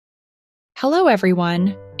Hello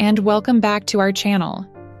everyone, and welcome back to our channel.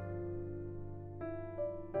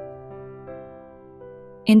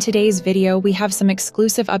 In today's video, we have some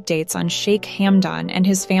exclusive updates on Sheikh Hamdan and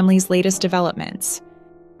his family's latest developments.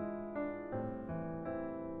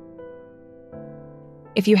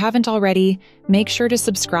 If you haven't already, make sure to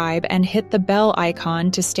subscribe and hit the bell icon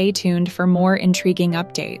to stay tuned for more intriguing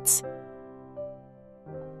updates.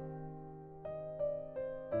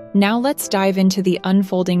 Now let's dive into the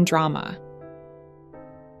unfolding drama.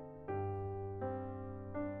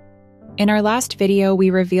 In our last video,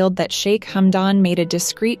 we revealed that Sheikh Hamdan made a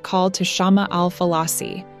discreet call to Shama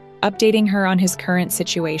al-Falasi, updating her on his current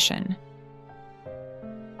situation.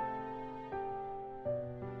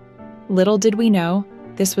 Little did we know,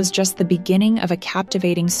 this was just the beginning of a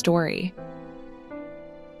captivating story.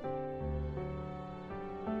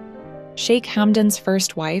 Sheikh Hamdan's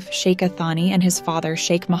first wife, Sheikha Thani, and his father,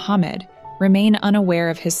 Sheikh Mohammed, remain unaware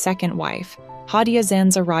of his second wife, Hadia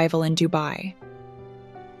Zen's arrival in Dubai.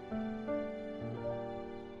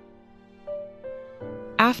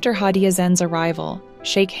 After Hadia Zen's arrival,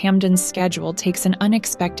 Sheikh Hamdan's schedule takes an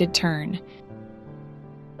unexpected turn.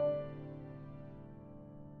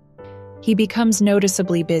 He becomes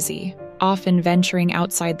noticeably busy, often venturing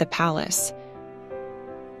outside the palace.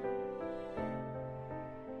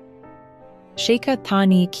 Sheikha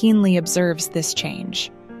Thani keenly observes this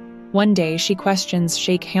change. One day, she questions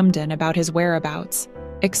Sheikh Hamdan about his whereabouts,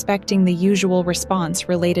 expecting the usual response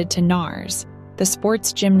related to NARS, the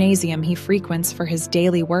sports gymnasium he frequents for his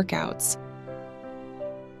daily workouts.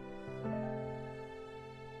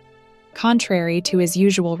 Contrary to his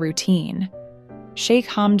usual routine, Sheikh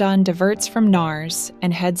Hamdan diverts from NARS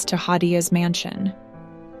and heads to Hadia's mansion.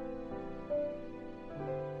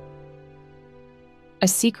 A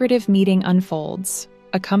secretive meeting unfolds,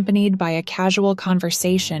 accompanied by a casual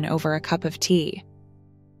conversation over a cup of tea.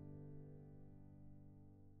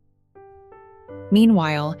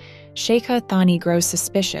 Meanwhile, Sheikha Thani grows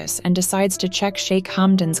suspicious and decides to check Sheikh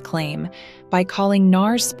Hamdan's claim by calling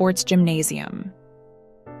NARS Sports Gymnasium.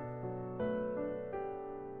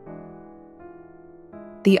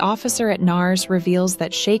 The officer at NARS reveals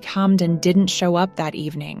that Sheikh Hamdan didn't show up that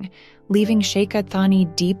evening, leaving Sheikha Thani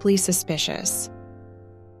deeply suspicious.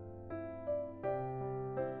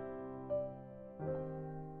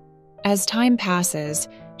 As time passes,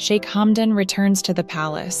 Sheikh Hamdan returns to the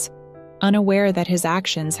palace, unaware that his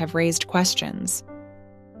actions have raised questions.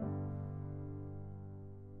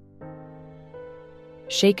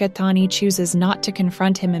 Sheikha Thani chooses not to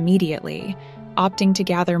confront him immediately, opting to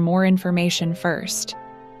gather more information first.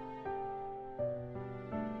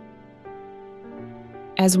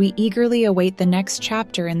 As we eagerly await the next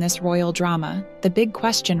chapter in this royal drama, the big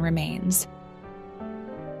question remains: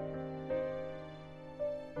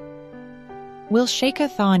 will Sheikha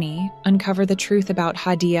Thani uncover the truth about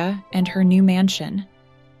Hadia and her new mansion?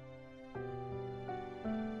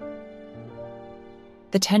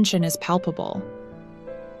 The tension is palpable,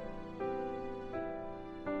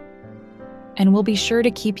 and we'll be sure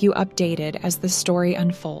to keep you updated as the story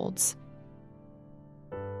unfolds.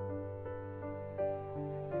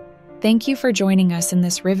 Thank you for joining us in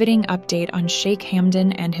this riveting update on Sheikh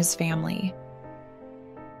Hamdan and his family.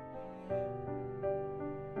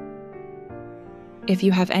 If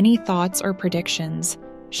you have any thoughts or predictions,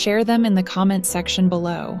 share them in the comment section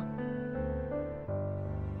below.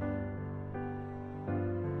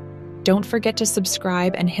 Don't forget to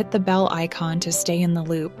subscribe and hit the bell icon to stay in the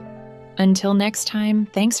loop. Until next time,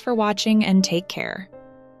 thanks for watching and take care.